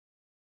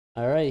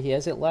Alright, he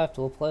hasn't left,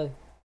 we'll play.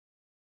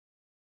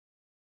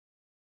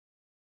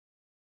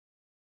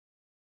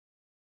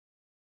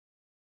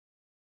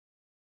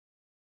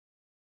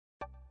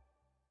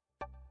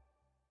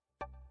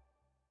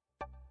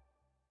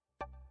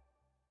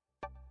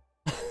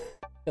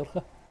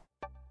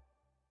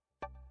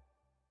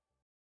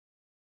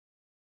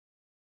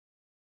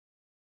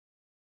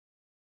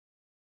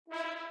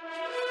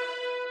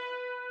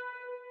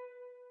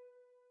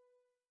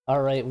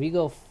 Alright, we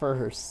go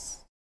first.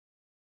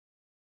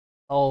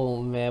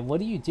 Oh man, what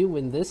do you do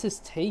when this is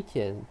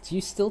taken? Do you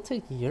still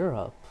take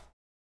Europe?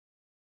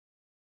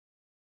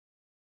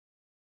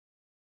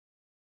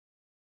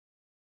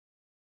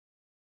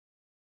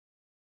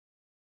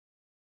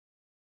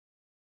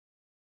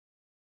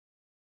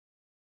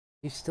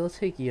 You still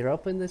take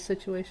Europe in this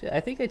situation? I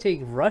think I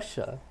take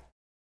Russia.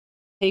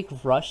 Take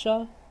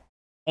Russia?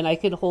 And I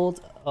can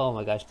hold... Oh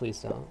my gosh, please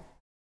don't.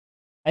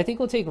 I think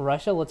we'll take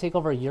Russia, we'll take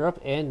over Europe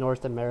and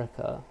North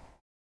America.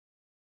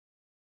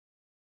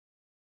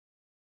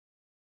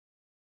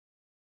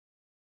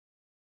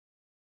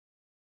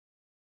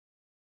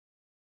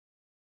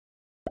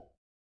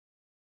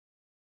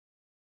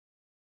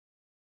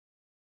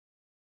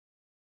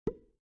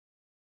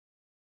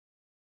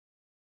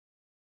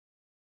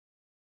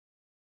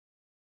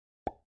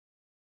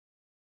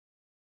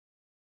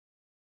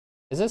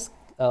 Is this...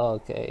 Oh,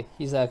 okay.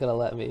 He's not gonna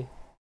let me.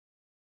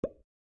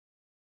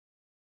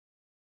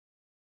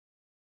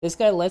 This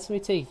guy lets me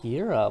take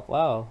Europe.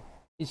 Wow.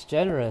 He's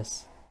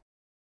generous.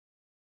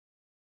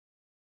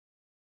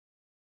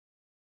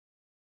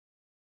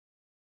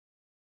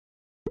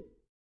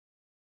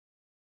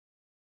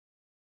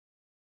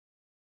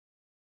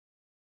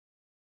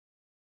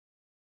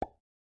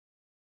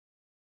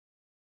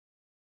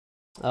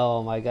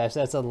 Oh my gosh,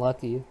 that's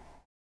unlucky.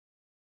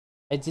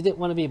 I didn't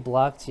want to be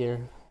blocked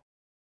here.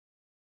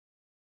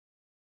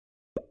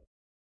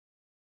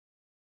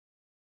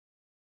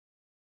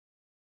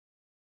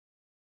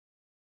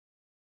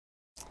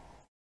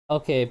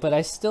 Okay, but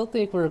I still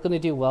think we're gonna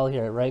do well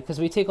here, right? Because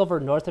we take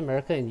over North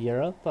America and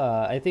Europe.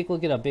 I think we'll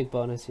get a big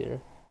bonus here.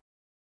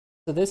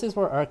 So this is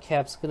where our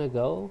cap's gonna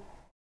go.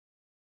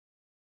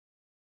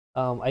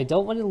 I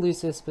don't want to lose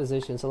this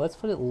position, so let's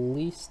put at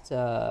least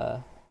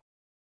 10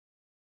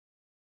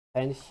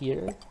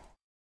 here.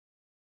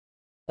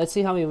 Let's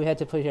see how many we had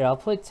to put here. I'll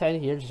put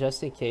 10 here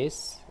just in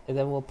case, and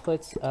then we'll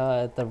put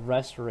the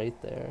rest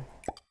right there.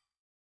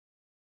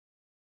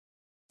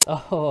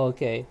 Oh,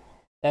 okay.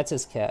 That's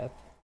his cap.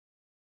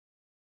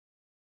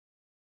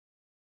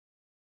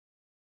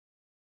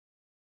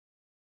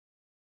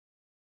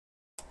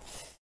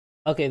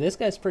 Okay, this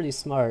guy's pretty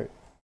smart,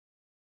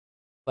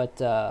 but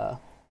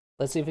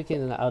let's see if we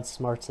can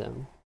outsmart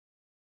him.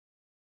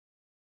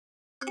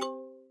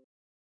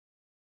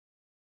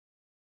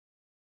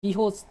 He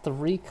holds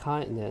 3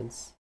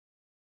 continents.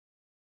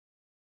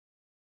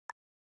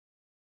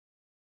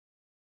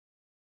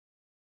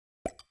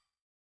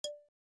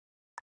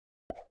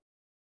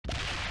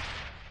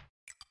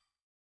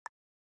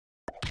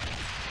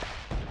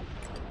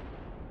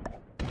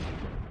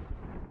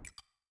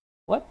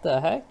 What the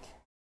heck?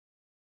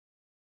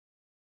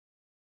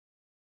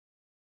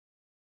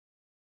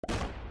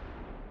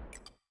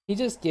 He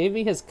just gave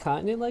me his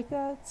continent like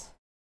that?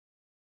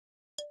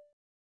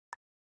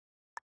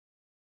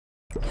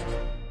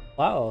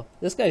 Wow,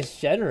 this guy's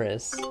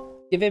generous.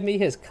 Giving me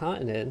his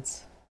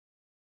continents.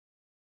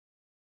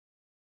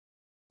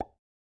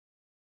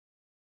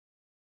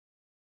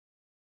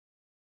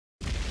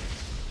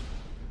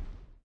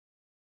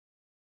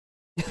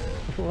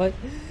 What?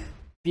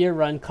 Beer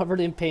run covered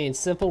in pain.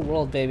 Simple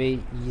world,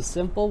 baby. You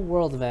simple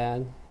world,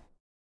 man.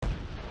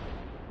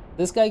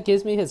 This guy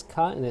gives me his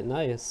continent.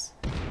 Nice.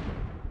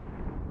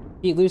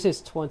 He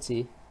loses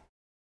 20.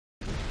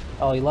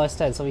 Oh, he lost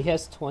 10, so he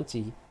has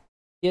 20.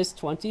 He has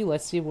 20.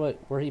 Let's see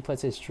where he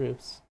puts his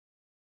troops.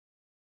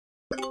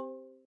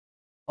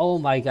 Oh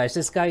my gosh,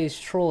 this guy is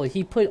trolling.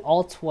 He put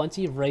all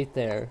 20 right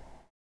there.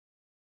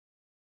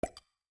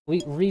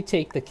 We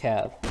retake the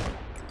cap.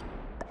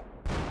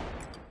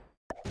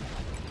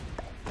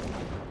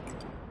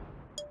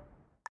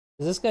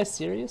 Is this guy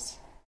serious?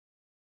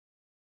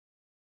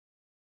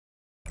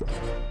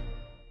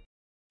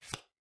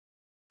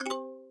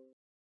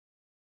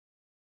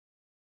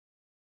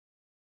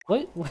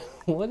 What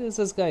what is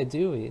this guy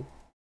doing?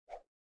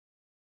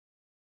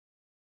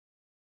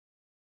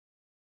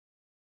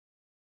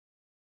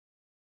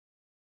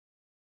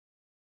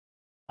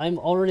 I'm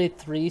already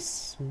 3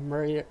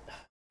 Smir...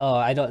 Oh,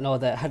 I don't know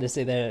that how to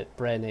say that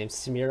brand name.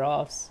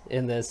 Smirnoffs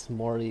in this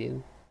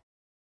morning.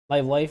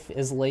 My wife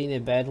is laying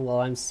in bed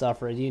while I'm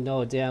suffering. You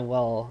know damn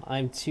well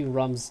I'm 2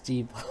 rums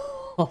deep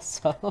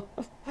also.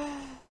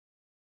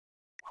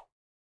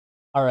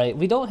 Alright,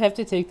 we don't have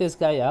to take this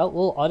guy out.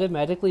 We'll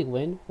automatically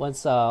win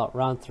once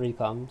round 3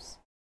 comes.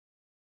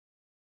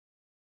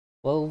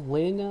 We'll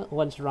win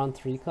once round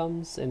 3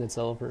 comes and it's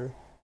over.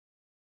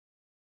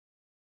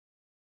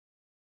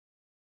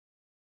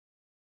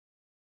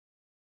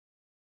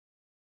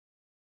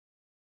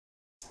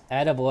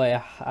 Attaboy.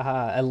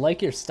 Haha, I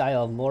like your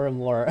style more and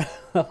more.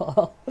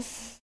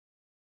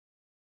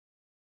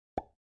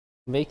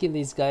 Making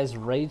these guys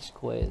rage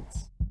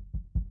quits.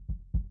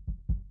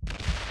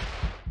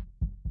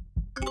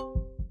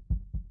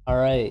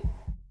 Alright.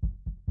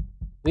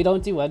 We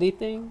don't do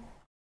anything,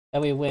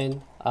 and we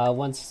win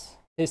once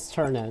his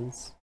turn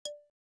ends.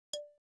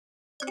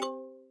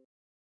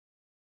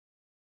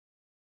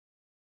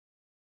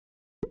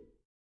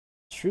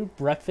 True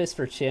breakfast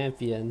for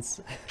champions.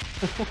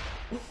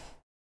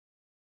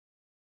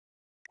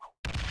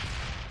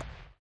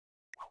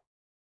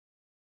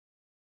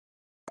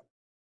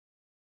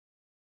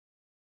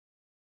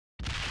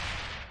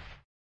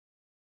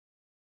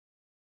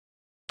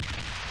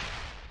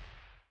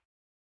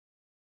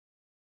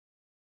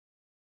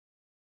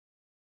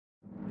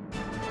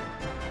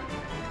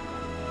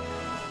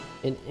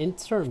 An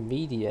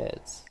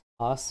intermediate.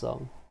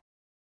 Awesome.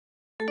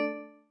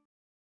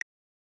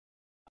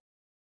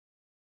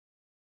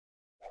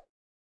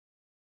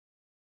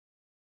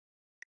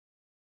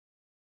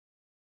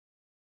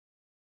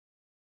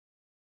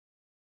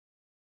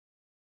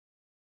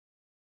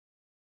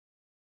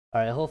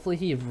 Alright, hopefully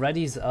he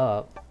readies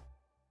up.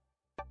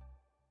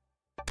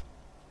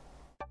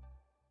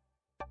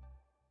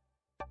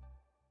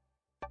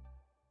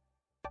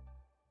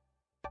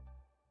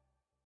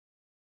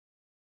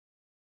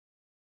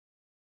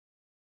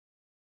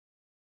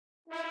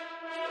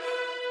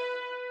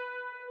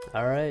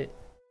 Alright.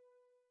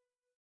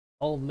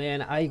 Oh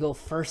man, I go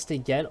first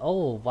again?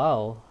 Oh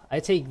wow.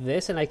 I take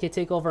this and I can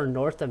take over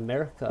North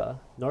America.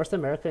 North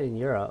America and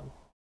Europe.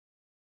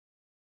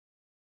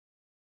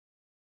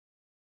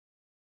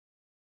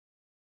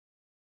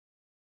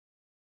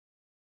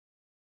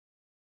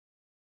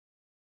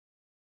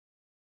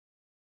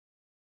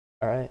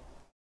 Alright.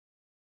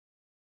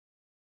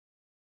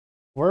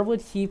 Where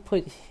would he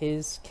put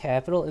his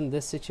capital in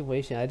this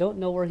situation? I don't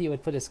know where he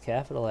would put his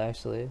capital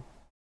actually.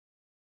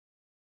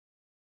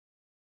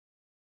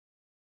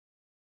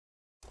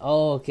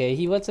 Oh, okay.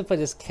 He wants to put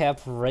his cap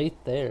right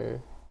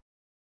there.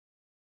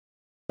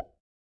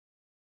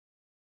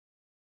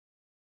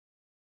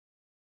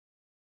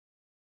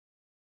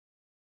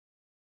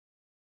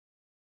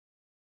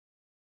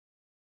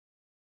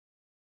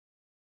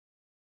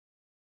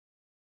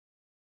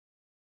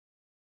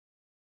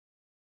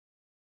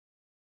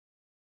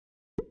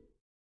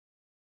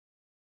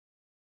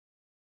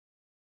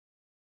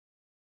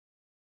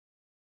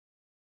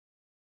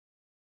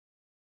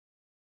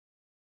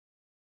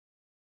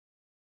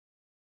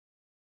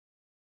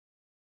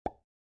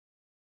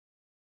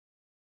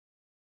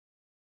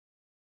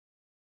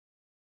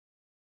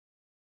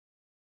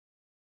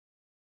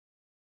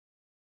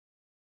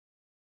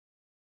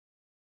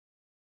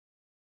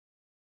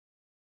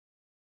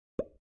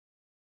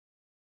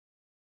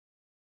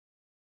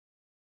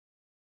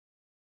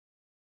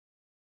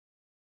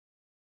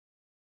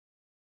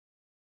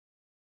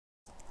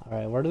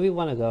 Alright, where do we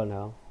want to go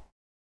now?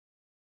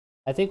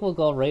 I think we'll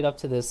go right up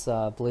to this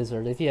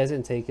blizzard if he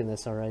hasn't taken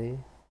this already.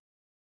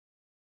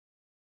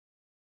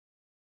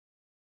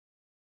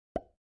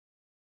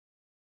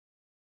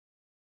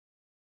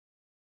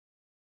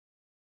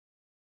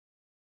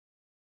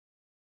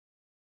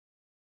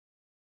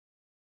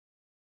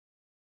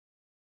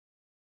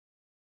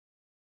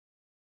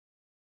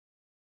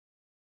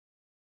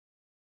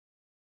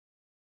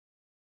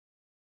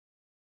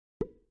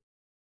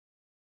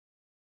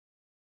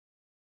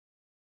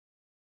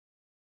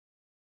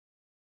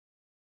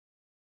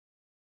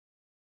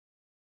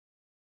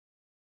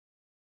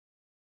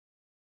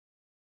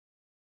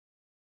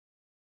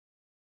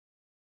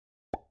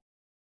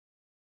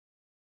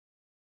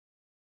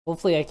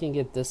 Hopefully I can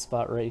get this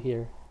spot right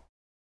here.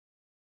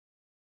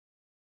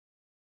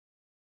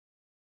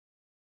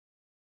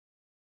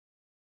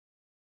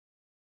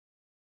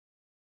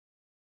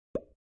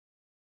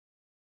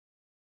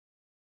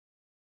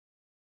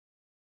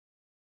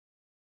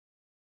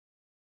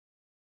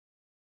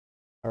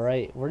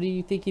 Alright, where do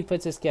you think he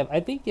puts his cap? I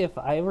think if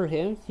I were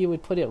him, he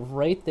would put it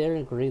right there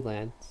in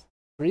Greenland.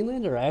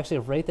 Greenland or actually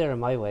right there in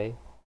my way.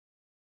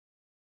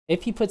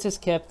 If he puts his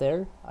cap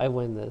there, I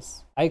win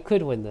this. I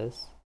could win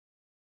this.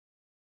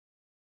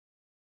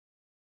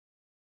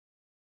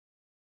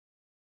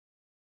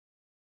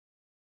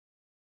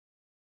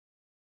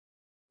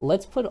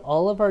 Let's put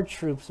all of our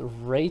troops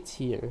right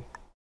here.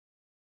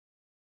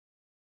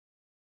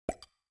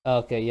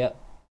 Okay, yep.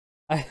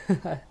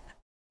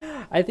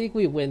 I think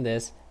we win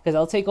this, because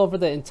I'll take over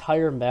the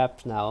entire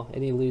map now,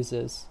 and he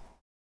loses.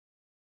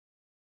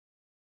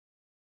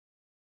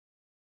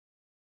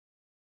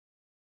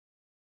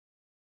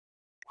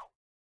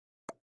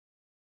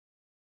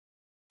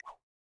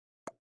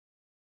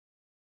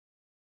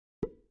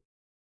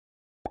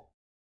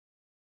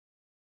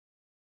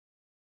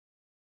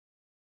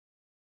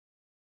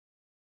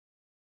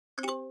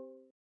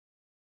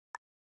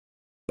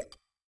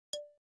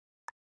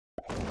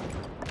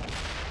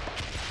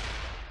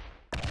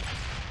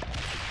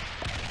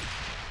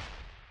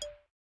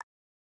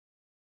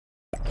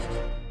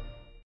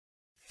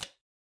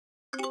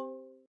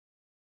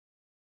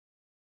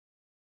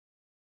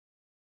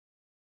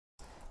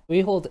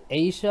 We hold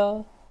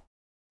Asia,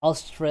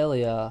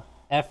 Australia,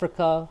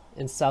 Africa,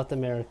 and South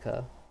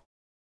America.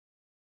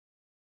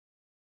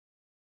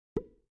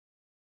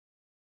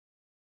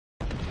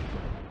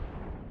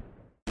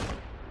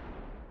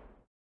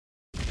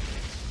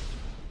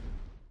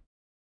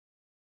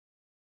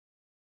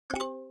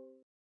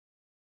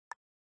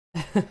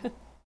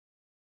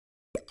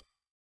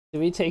 Do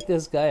we take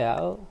this guy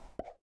out?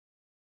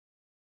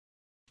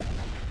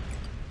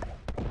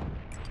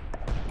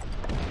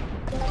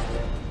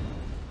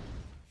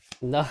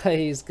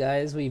 Nice,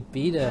 guys, we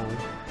beat him.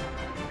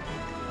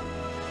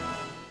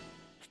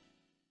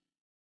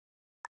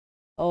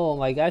 Oh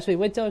my gosh, we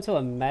went down to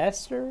a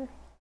master?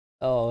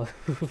 Oh,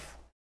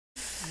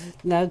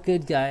 not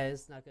good,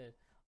 guys, not good.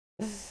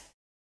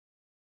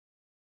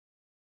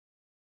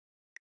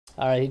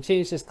 Alright, he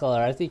changed his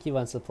color. I think he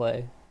wants to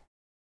play.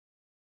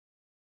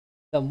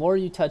 The more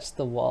you touch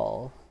the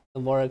wall,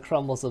 the more it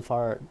crumbles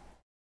apart.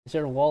 Is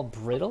your wall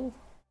brittle?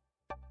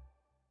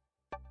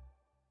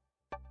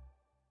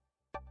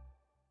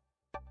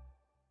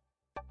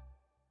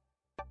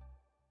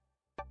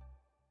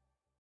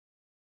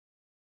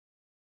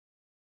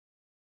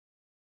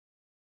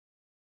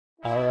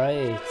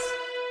 Alright.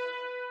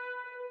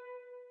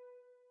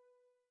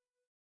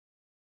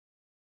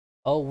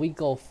 Oh, we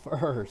go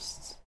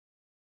first.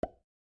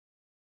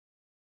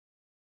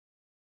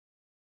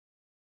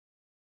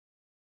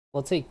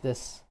 We'll take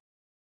this.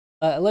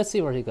 Let's see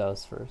where he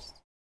goes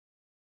first.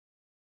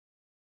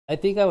 I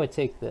think I would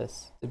take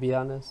this, to be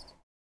honest.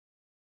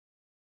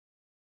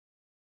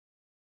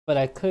 But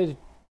I could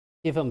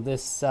give him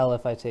this cell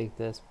if I take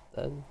this.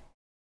 Then.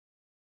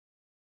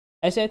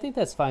 Actually, I think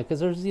that's fine, because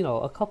there's, you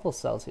know, a couple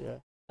cells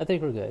here. I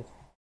think we're good.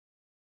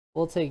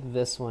 We'll take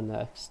this one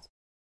next.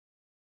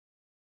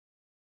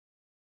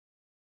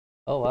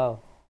 Oh,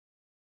 wow.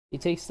 He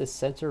takes the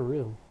center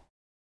room.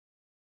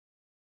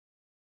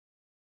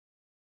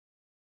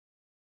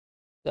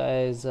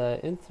 Guys,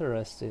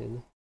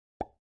 interesting.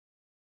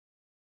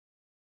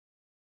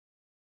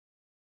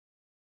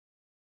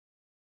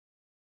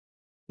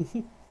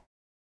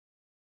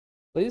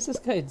 What is this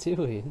guy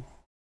doing?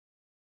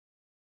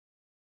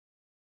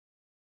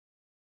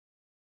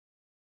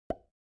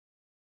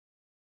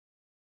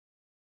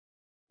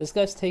 This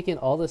guy's taking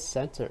all the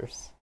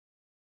centers.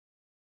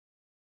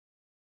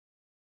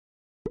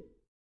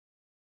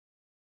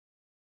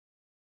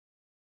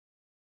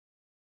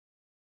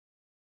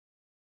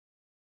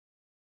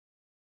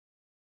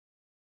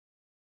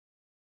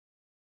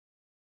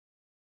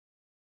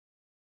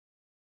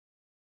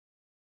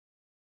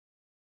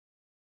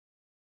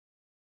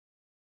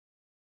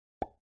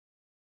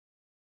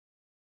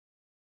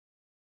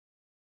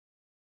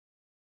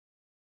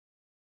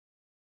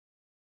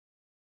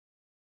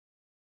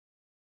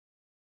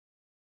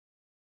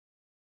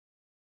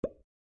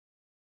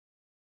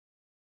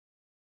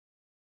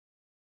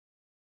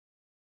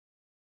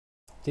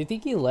 Do you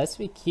think he lets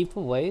me keep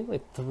away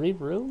with 3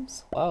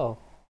 rooms? Wow.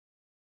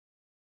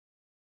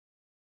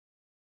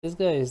 This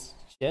guy is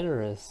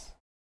generous.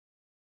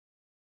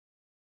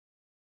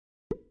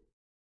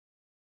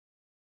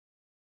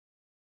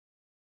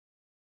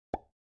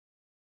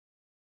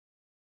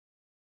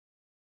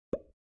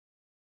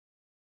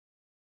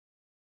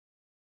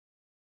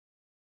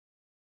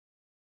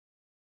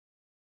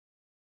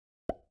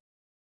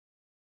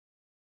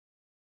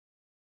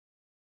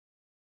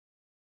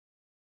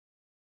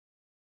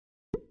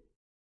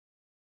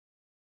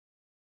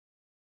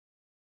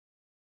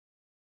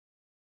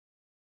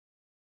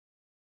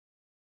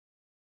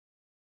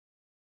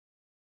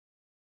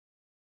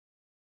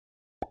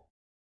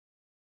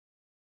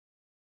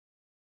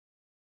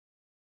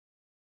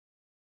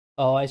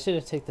 Oh, I should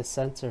have taken the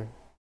center.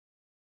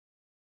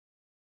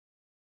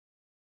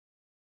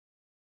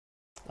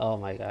 Oh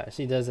my gosh,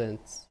 he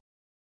doesn't.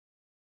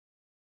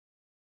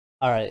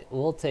 Alright,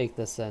 we'll take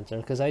the center,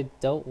 because I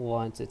don't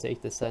want to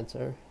take the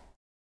center.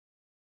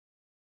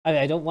 I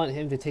mean, I don't want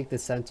him to take the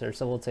center,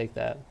 so we'll take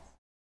that.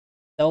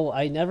 No,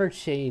 I never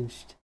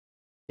change.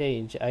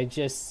 I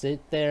just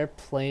sit there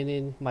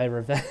planning my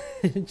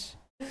revenge.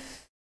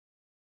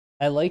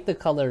 I like the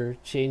color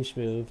change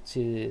move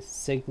to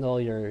signal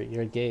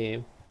your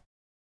game.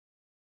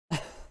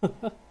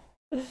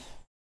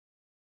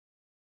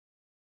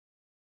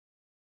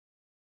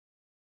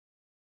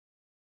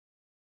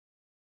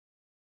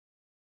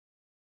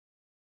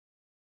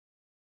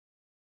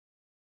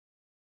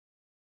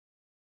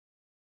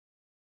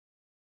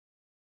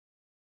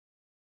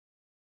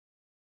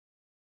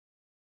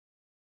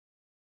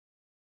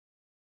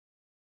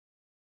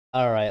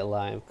 Alright,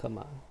 Lime, come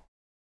on.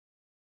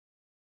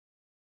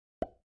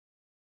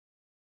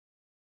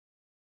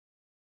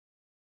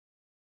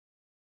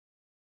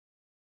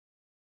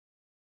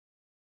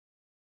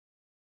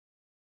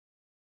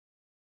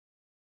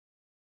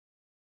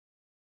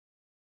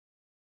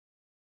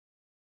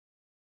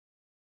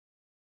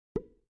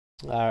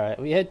 Alright,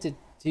 we had to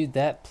do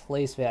that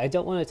placement. I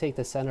don't want to take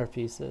the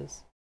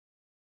centerpieces.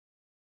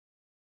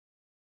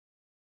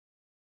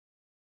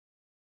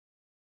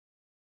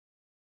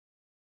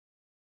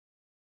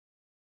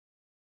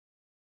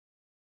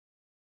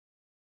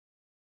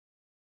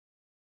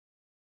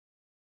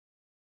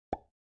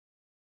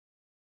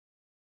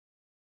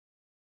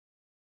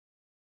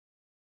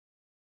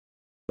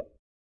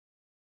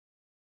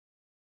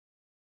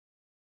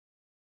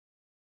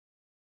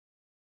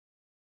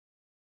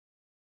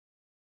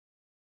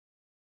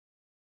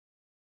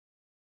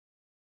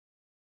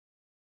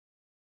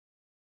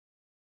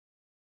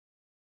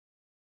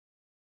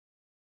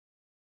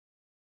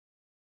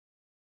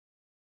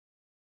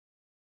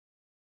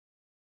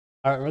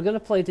 Alright, we're gonna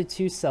play to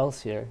 2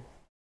 cells here.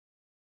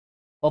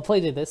 We'll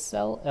play to this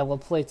cell, and we'll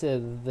play to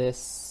this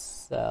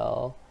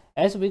cell.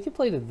 Actually, we can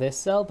play to this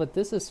cell, but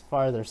this is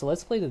farther, so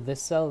let's play to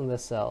this cell and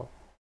this cell.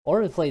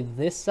 Or we play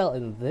this cell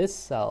and this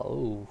cell.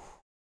 Ooh.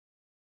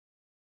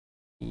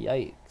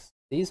 Yikes.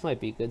 These might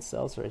be good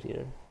cells right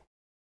here.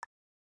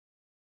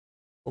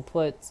 We'll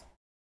put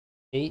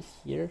 8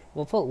 here.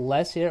 We'll put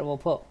less here, and we'll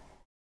put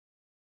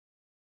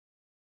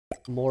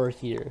more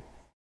here.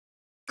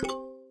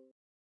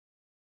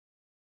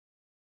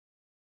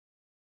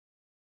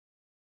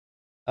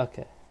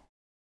 Okay.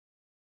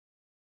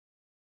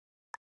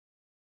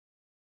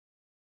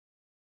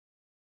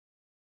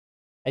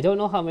 I don't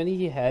know how many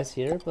he has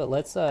here, but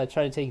let's try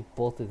to take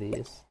both of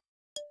these.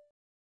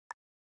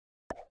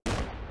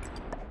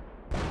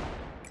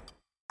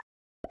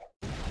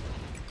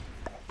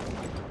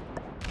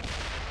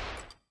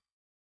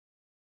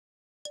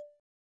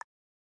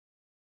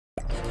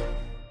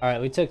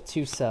 Alright, we took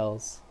 2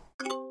 cells.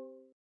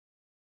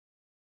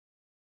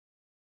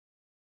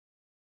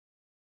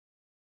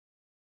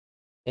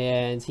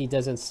 And he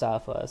doesn't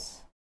stop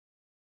us.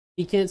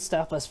 He can't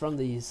stop us from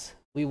these.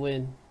 We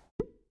win.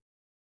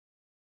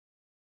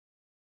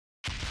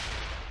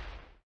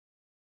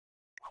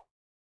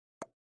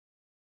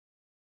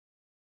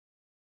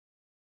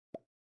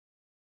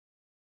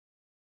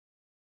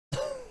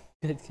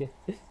 Good game.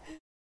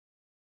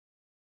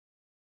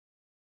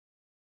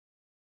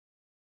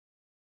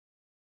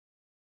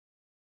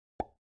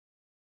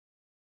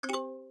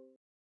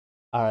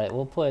 Alright,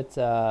 we'll put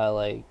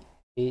like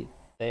 8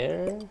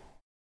 there.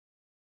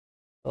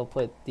 We'll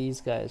put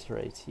these guys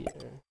right here.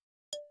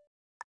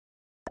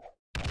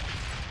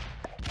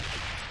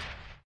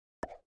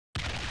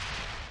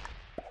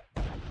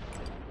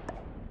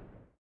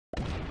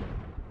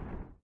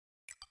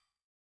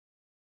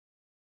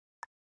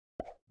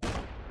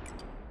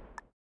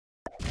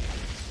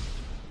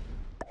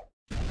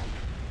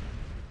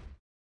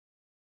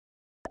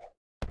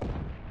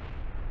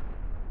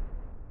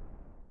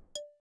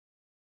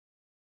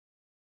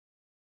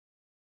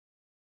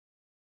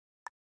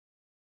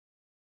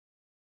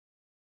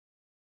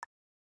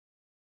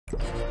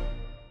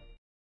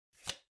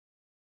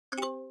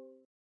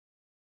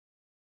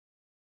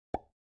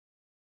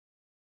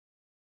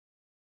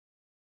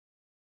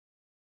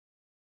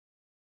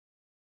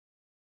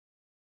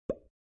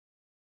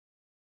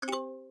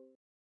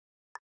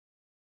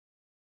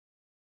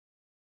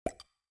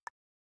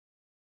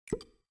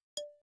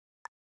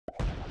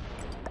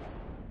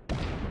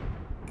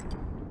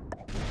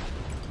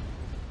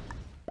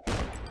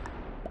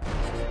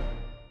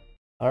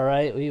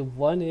 Alright, we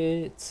won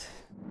it.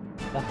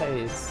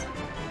 Nice.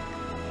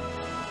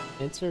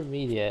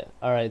 Intermediate.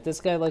 Alright,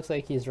 this guy looks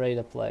like he's ready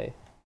to play.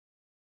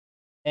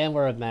 And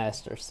we're a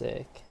master,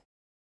 sick.